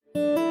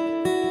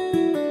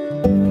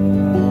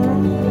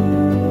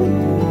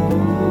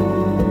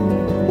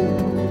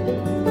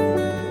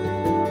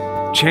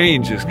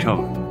change is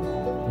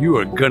coming. You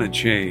are going to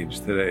change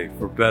today,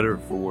 for better,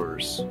 for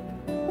worse.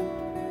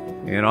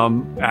 And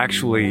I'm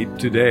actually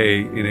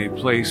today in a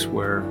place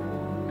where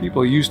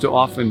people used to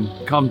often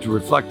come to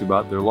reflect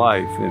about their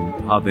life and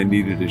how they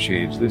needed to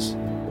change. This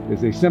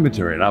is a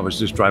cemetery, and I was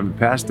just driving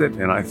past it,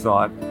 and I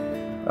thought,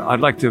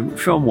 I'd like to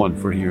film one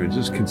for here and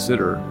just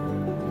consider,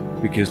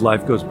 because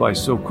life goes by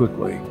so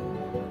quickly,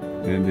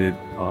 and it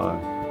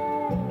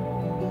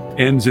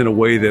ends in a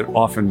way that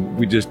often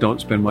we just don't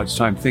spend much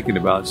time thinking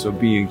about. So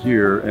being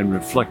here and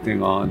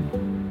reflecting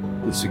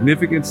on the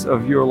significance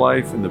of your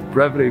life and the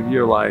brevity of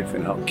your life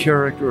and how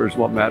character is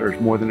what matters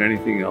more than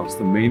anything else.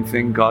 The main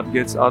thing God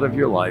gets out of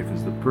your life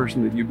is the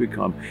person that you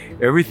become.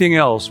 Everything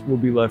else will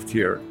be left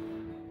here.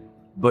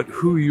 But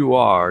who you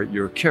are,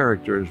 your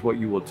character, is what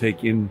you will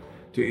take into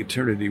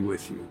eternity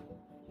with you.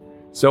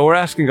 So we're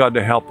asking God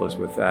to help us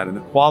with that. And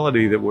the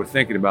quality that we're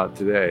thinking about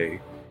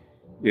today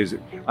is,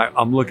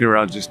 I'm looking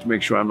around just to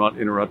make sure I'm not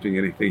interrupting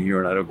anything here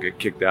and I don't get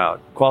kicked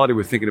out. The quality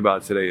we're thinking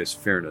about today is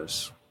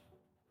fairness.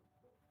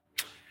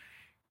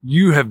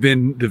 You have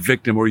been the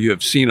victim, or you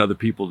have seen other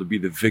people to be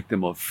the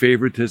victim of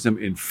favoritism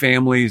in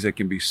families that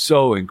can be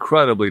so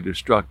incredibly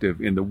destructive,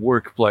 in the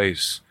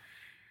workplace,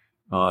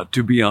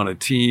 to be on a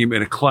team,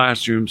 in a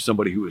classroom,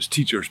 somebody who is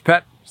teacher's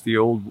pet, it's the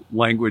old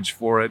language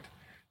for it,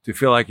 to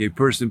feel like a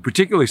person,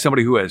 particularly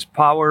somebody who has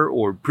power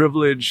or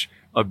privilege,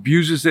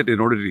 abuses it in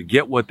order to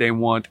get what they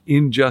want.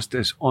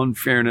 Injustice,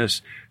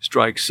 unfairness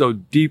strikes so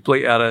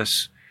deeply at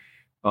us.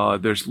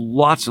 There's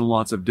lots and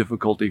lots of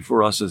difficulty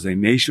for us as a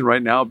nation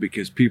right now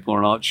because people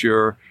are not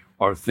sure,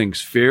 are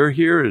things fair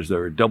here? Is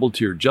there a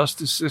double-tier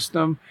justice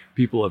system?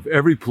 People of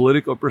every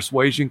political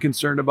persuasion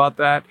concerned about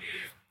that.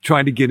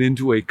 Trying to get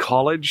into a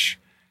college.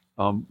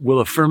 Will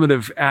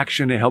affirmative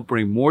action help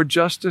bring more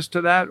justice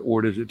to that,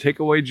 or does it take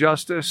away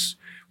justice?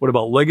 What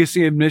about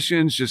legacy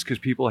admissions? Just because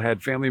people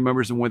had family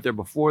members and went there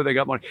before they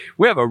got money.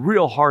 We have a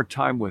real hard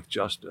time with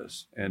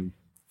justice and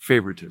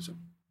favoritism.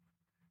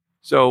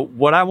 So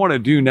what I want to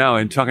do now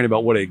in talking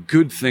about what a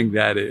good thing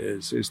that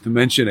is to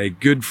mention a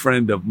good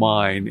friend of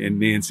mine in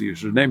Nancy.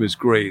 Her name is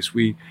Grace.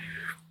 We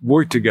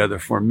worked together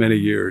for many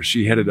years.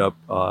 She headed up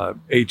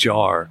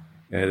HR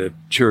at a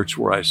church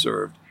where I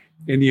served.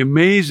 And the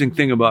amazing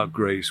thing about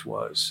Grace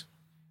was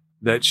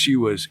that she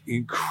was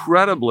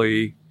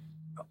incredibly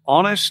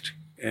honest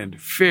and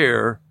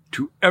fair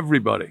to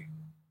everybody.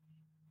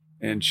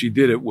 And she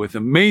did it with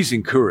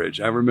amazing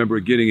courage. I remember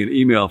getting an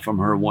email from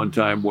her one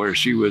time where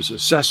she was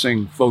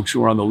assessing folks who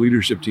were on the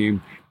leadership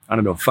team,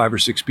 5 or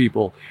 6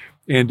 people.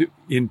 And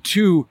in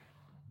 2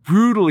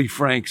 brutally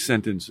frank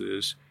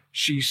sentences,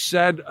 she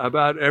said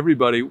about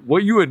everybody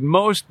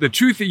the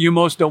truth that you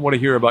most don't want to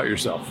hear about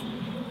yourself.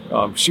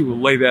 She will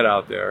lay that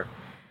out there.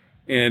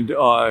 And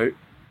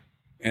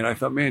I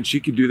thought, man,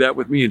 she could do that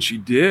with me. And she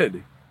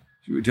did.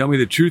 She would tell me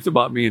the truth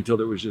about me until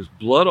there was just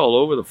blood all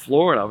over the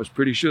floor. And I was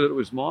pretty sure that it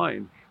was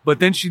mine. But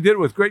then she did it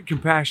with great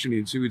compassion.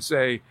 And she would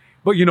say,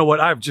 but you know what?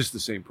 I have just the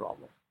same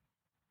problem.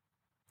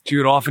 She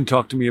would often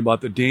talk to me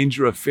about the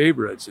danger of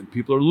favorites. And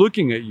people are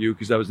looking at you,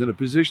 because I was in a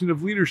position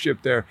of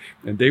leadership there.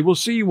 And they will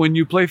see when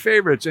you play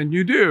favorites, and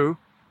you do.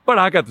 But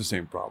I got the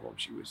same problem,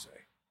 she would say.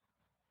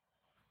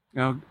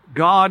 Now,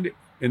 God,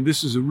 and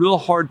this is a real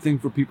hard thing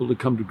for people to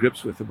come to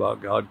grips with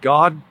about God.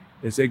 God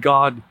is a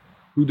God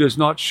who does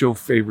not show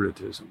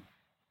favoritism.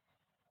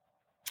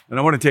 And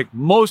I want to take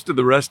most of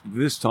the rest of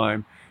this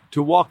time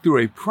to walk through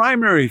a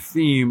primary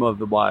theme of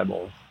the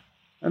Bible,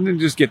 and then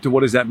just get to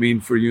what does that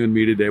mean for you and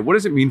me today? What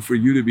does it mean for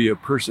you to be a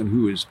person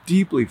who is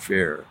deeply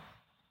fair,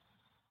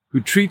 who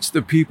treats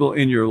the people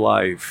in your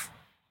life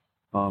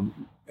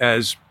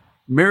as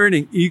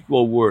meriting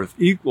equal worth,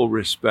 equal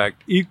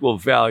respect, equal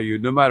value,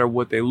 no matter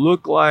what they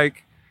look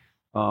like,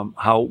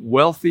 how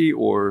wealthy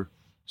or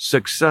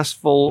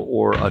successful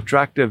or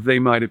attractive they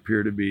might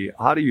appear to be?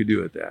 How do you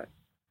do it that?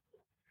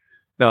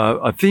 Now,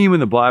 a theme in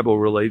the Bible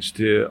relates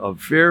to a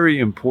very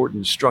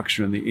important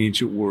structure in the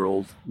ancient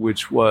world,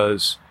 which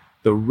was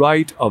the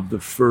right of the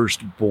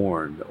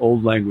firstborn. The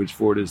old language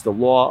for it is the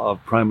law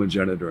of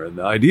primogeniture. And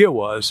the idea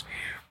was,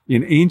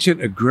 in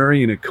ancient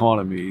agrarian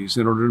economies,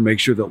 in order to make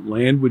sure that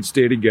land would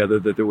stay together,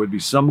 that there would be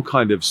some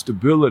kind of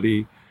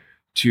stability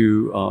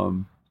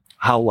to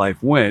how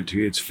life went,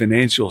 to its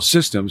financial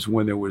systems,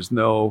 when there was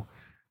no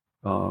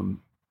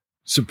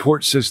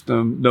support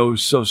system, no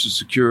social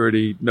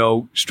security,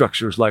 no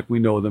structures like we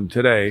know them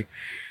today.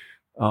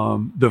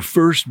 The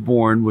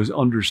firstborn was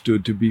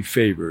understood to be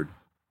favored.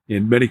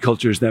 In many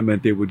cultures, that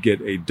meant they would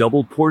get a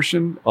double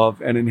portion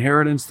of an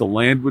inheritance. The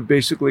land would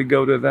basically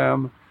go to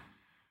them.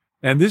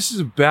 And this is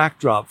a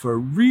backdrop for a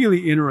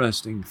really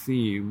interesting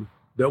theme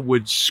that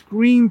would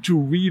scream to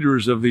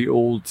readers of the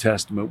Old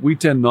Testament. We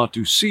tend not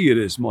to see it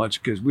as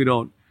much because we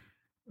don't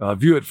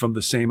view it from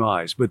the same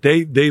eyes. But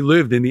they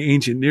lived in the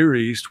ancient Near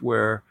East,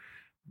 where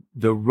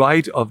the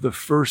right of the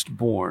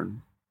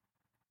firstborn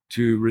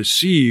to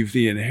receive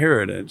the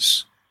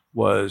inheritance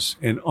was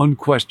an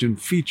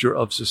unquestioned feature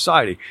of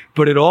society.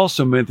 But it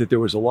also meant that there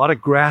was a lot of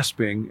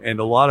grasping and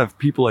a lot of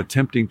people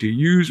attempting to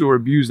use or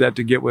abuse that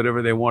to get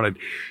whatever they wanted.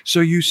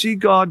 So you see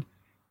God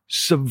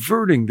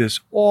subverting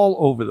this all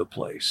over the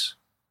place.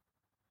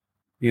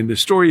 In the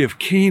story of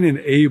Cain and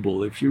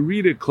Abel, if you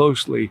read it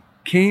closely,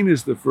 Cain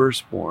is the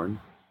firstborn,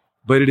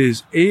 but it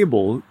is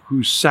Abel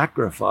whose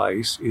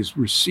sacrifice is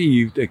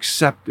received,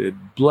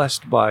 accepted,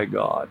 blessed by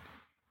God.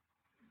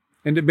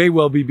 And it may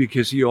well be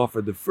because he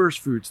offered the first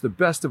fruits, the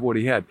best of what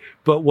he had.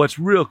 But what's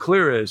real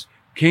clear is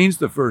Cain's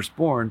the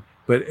firstborn,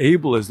 but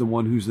Abel is the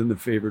one who's in the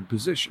favored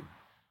position.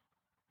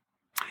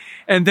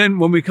 And then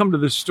when we come to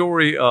the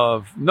story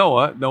of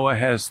Noah, Noah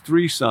has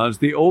 3 sons.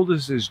 The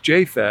oldest is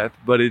Japheth,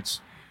 but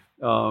it's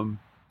the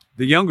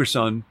younger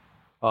son,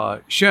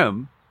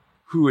 Shem,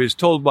 who is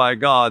told by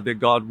God that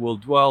God will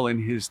dwell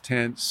in his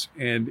tents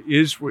and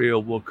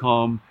Israel will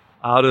come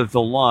out of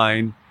the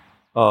line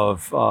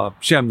of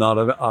Shem, not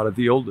out of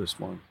the oldest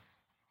one.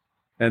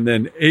 And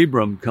then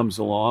Abram comes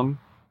along,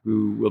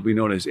 who will be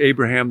known as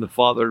Abraham, the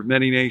father of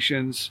many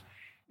nations.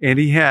 And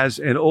he has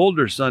an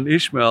older son,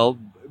 Ishmael,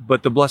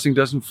 but the blessing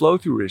doesn't flow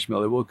through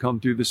Ishmael. It will come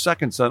through the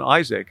second son,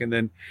 Isaac. And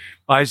then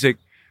Isaac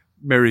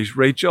marries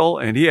Rachel,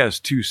 and he has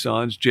 2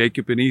 sons,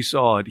 Jacob and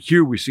Esau. And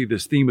here we see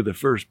this theme of the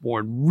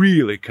firstborn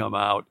really come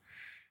out.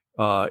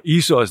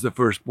 Esau is the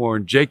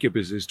firstborn. Jacob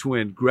is his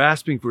twin,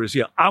 grasping for his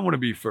heel. I want to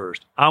be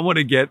first. I want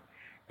to get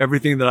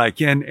everything that I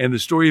can. And the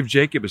story of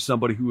Jacob is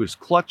somebody who is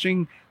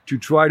clutching to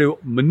try to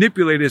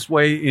manipulate his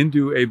way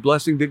into a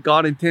blessing that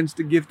God intends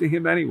to give to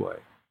him anyway.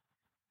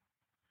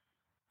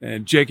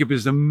 And Jacob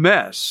is a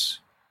mess.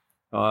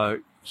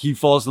 He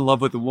falls in love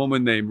with a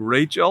woman named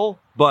Rachel,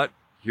 but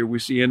here we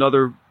see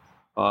another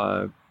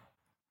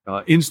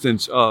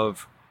instance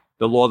of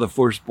the law of the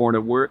firstborn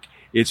at work.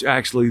 It's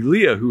actually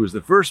Leah who is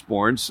the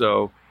firstborn.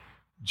 So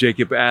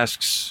Jacob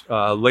asks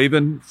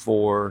Laban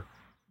for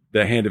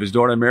the hand of his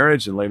daughter in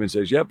marriage, and Laban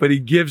says, yeah, but he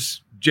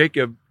gives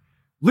Jacob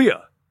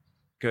Leah,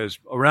 because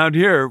around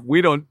here,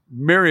 we don't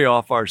marry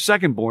off our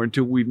secondborn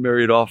till we've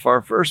married off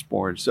our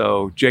firstborn.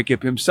 So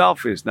Jacob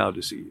himself is now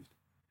deceived.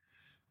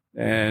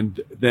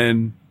 And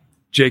then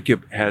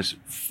Jacob has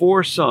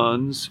 4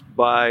 sons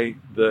by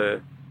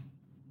the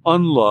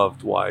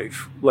unloved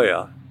wife,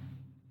 Leah,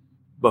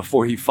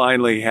 before he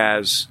finally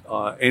has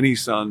any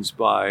sons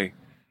by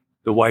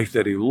the wife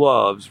that he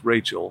loves,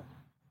 Rachel.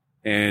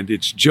 And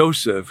it's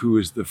Joseph, who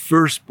is the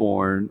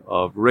firstborn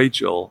of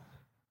Rachel,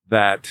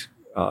 that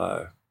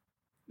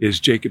is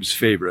Jacob's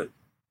favorite.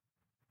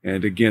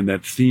 And again,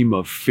 that theme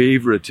of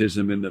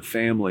favoritism in the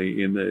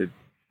family in the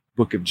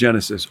book of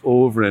Genesis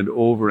over and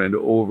over and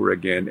over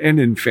again, and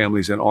in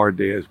families in our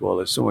day as well,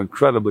 is so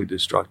incredibly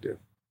destructive.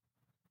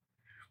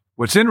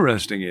 What's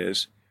interesting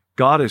is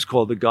God is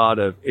called the God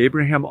of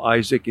Abraham,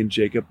 Isaac, and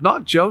Jacob,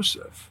 not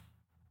Joseph.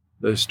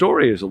 The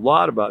story is a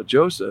lot about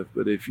Joseph,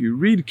 but if you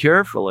read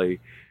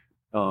carefully,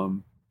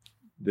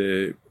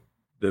 the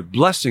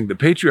blessing, the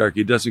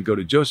patriarchy doesn't go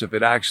to Joseph.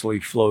 It actually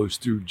flows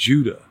through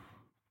Judah.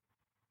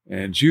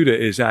 And Judah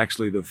is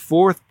actually the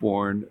 4th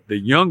born, the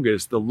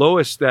youngest, the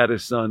lowest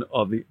status son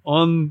of the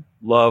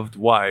unloved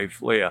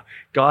wife, Leah.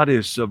 God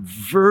is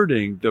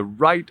subverting the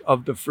right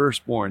of the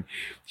firstborn.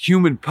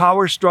 Human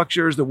power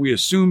structures that we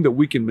assume that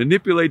we can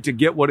manipulate to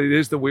get what it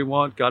is that we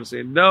want. God is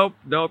saying, nope,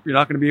 you're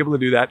not going to be able to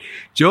do that.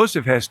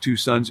 Joseph has 2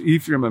 sons,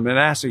 Ephraim and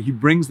Manasseh. He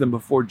brings them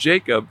before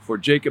Jacob for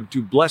Jacob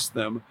to bless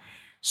them,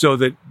 so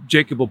that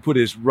Jacob will put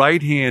his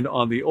right hand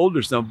on the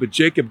older son, but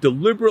Jacob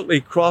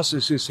deliberately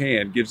crosses his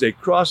hand, gives a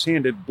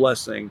cross-handed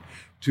blessing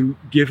to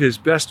give his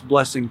best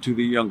blessing to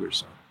the younger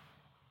son.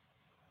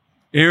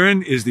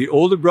 Aaron is the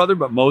older brother,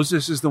 but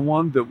Moses is the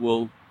one that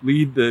will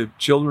lead the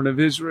children of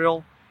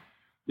Israel.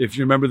 If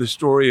you remember the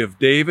story of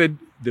David,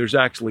 there's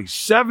actually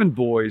 7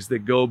 boys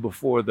that go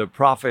before the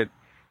prophet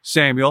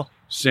Samuel.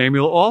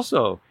 Samuel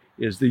also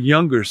is the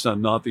younger son,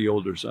 not the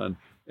older son.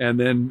 And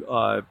then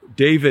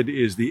David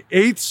is the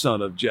 8th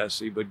son of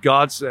Jesse. But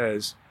God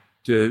says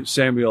to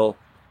Samuel,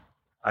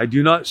 I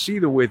do not see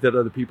the way that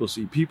other people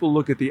see. People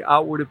look at the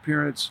outward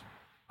appearance.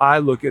 I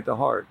look at the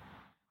heart.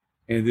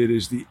 And it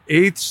is the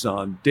 8th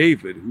son,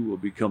 David, who will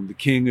become the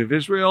king of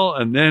Israel.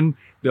 And then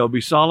there'll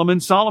be Solomon.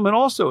 Solomon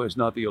also is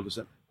not the oldest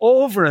son.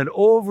 Over and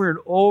over and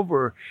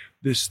over,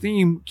 this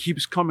theme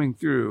keeps coming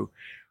through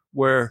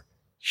where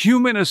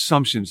human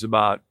assumptions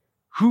about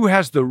who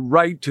has the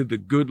right to the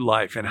good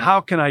life and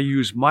how can I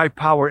use my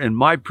power and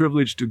my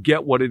privilege to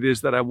get what it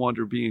is that I want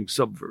are being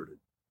subverted.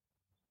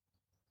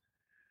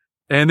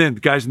 And then the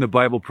guys in the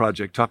Bible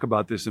Project talk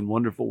about this in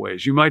wonderful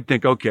ways. You might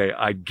think, okay,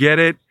 I get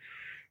it.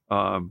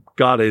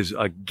 God is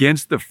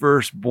against the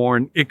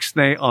firstborn,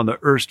 ixnay on the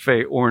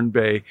erstfe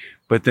ornbe,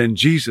 but then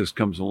Jesus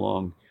comes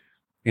along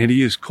and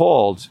he is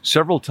called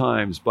several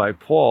times by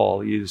Paul.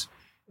 He is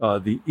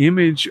the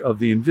image of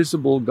the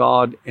invisible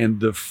God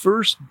and the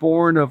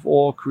firstborn of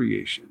all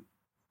creation.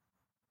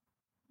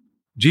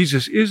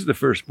 Jesus is the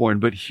firstborn,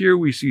 but here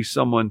we see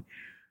someone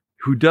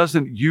who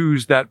doesn't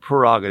use that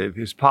prerogative,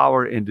 his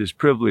power and his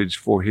privilege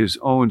for his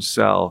own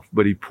self,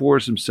 but he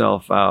pours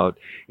himself out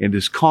and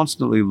is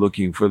constantly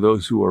looking for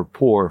those who are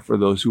poor, for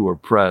those who are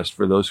oppressed,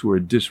 for those who are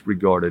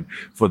disregarded,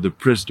 for the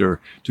prisoner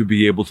to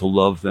be able to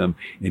love them.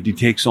 And he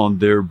takes on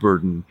their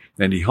burden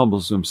and he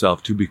humbles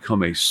himself to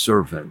become a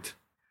servant,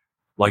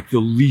 like the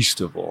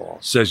least of all,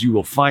 says you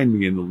will find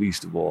me in the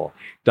least of all,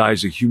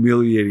 dies a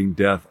humiliating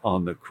death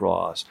on the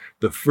cross.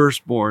 The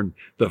firstborn,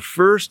 the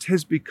first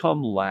has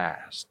become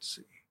last.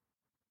 See?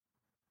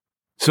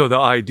 So the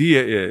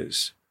idea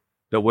is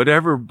that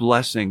whatever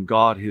blessing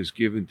God has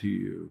given to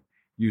you,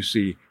 you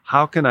see,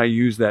 how can I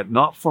use that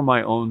not for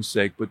my own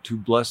sake, but to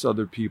bless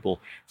other people?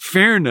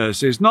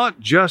 Fairness is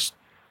not just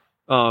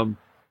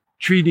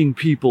treating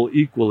people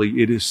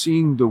equally. It is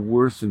seeing the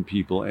worth in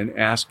people and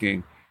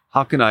asking,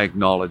 how can I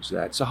acknowledge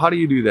that? So how do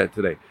you do that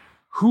today?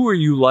 Who are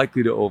you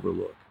likely to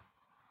overlook?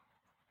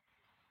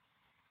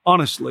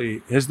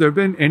 Honestly, has there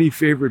been any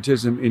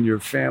favoritism in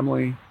your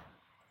family,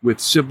 with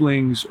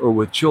siblings or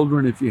with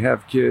children if you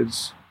have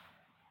kids,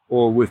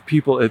 or with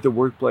people at the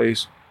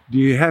workplace? Do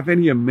you have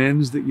any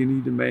amends that you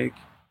need to make?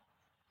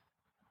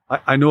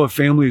 I know of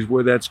families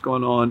where that's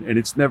gone on and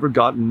it's never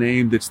gotten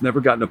named, it's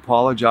never gotten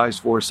apologized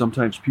for.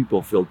 Sometimes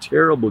people feel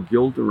terrible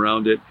guilt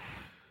around it,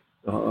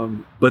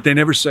 but they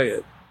never say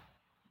it.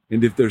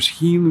 And if there's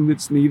healing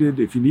that's needed,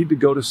 if you need to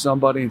go to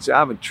somebody and say, I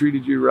haven't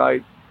treated you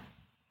right,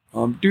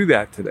 do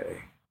that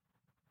today.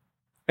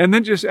 And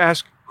then just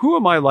ask, who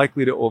am I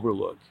likely to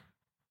overlook?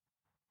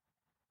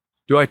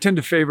 Do I tend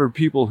to favor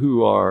people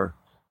who are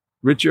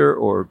richer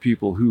or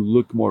people who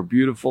look more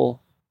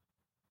beautiful?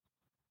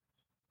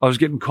 I was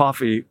getting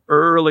coffee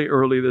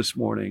early this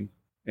morning,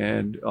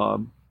 and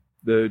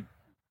the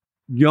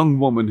young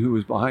woman who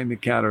was behind the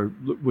counter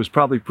was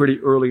probably pretty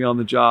early on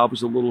the job,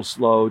 was a little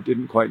slow,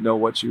 didn't quite know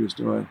what she was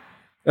doing.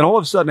 And all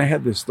of a sudden I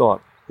had this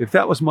thought, if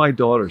that was my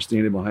daughter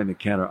standing behind the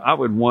counter, I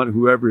would want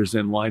whoever is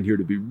in line here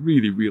to be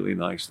really, really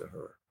nice to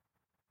her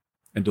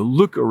and to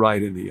look her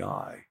right in the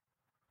eye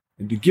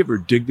and to give her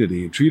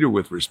dignity and treat her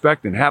with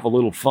respect and have a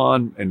little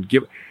fun and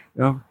give,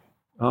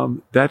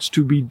 that's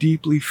to be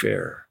deeply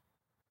fair.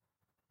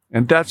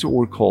 And that's what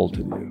we're called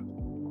to do.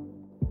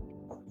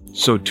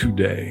 So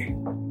today,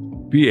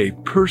 be a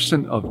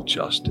person of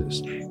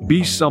justice.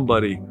 Be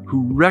somebody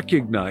who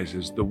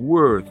recognizes the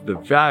worth, the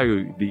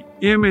value, the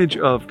image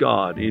of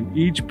God in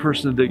each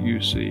person that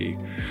you see.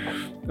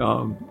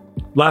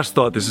 Last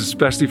thought, this is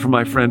especially for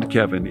my friend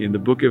Kevin. In the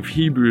book of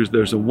Hebrews,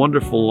 there's a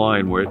wonderful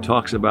line where it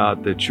talks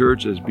about the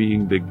church as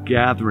being the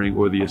gathering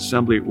or the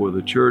assembly or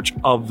the church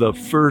of the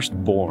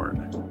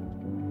firstborn.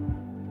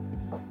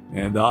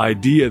 And the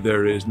idea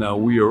there is now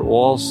we are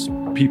all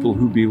people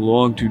who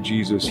belong to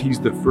Jesus. He's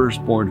the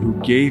firstborn who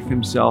gave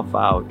himself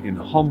out in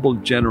humble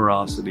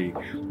generosity,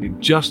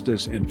 in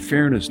justice and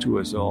fairness to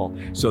us all.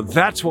 So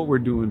that's what we're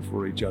doing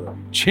for each other.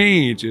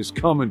 Change is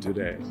coming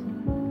today.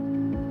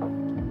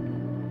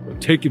 So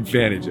take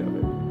advantage of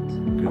it,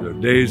 because our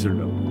days are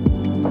numbered.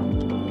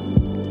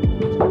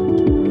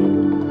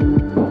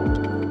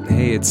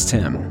 Hey, it's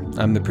Tim.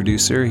 I'm the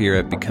producer here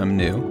at Become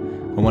New.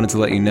 I wanted to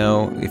let you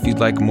know, if you'd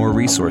like more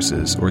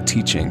resources or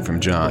teaching from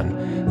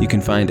John, you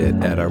can find it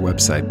at our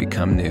website,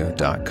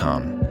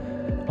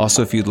 becomenew.com.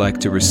 Also, if you'd like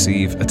to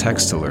receive a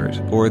text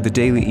alert or the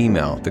daily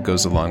email that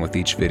goes along with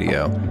each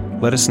video,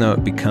 let us know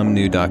at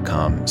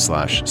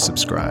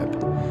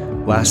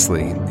becomenew.com/subscribe.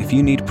 Lastly, if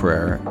you need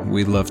prayer,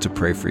 we'd love to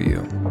pray for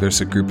you.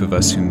 There's a group of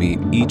us who meet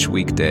each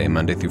weekday,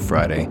 Monday through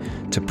Friday,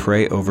 to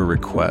pray over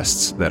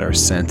requests that are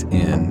sent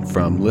in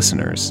from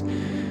listeners.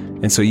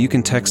 And so you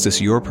can text us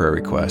your prayer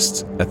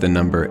requests at the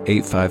number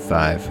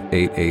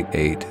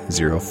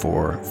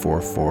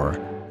 855-888-0444.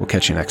 We'll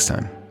catch you next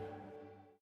time.